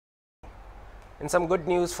In some good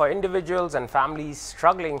news for individuals and families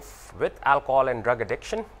struggling with alcohol and drug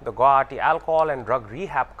addiction, the Guwahati Alcohol and Drug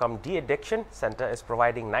Rehab cum De-Addiction Center is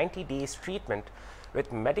providing 90 days treatment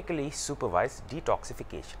with medically supervised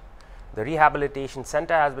detoxification. The rehabilitation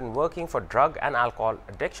center has been working for drug and alcohol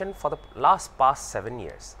addiction for the past 7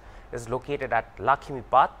 years. It is located at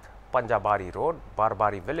Lakhimipat, Panjabari Road,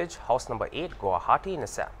 Barbari Village, house number 8, Guwahati in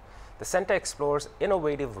Assam. The center explores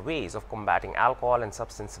innovative ways of combating alcohol and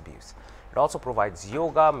substance abuse. It also provides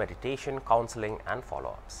yoga, meditation, counseling and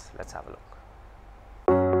follow-ups. Let's have a look.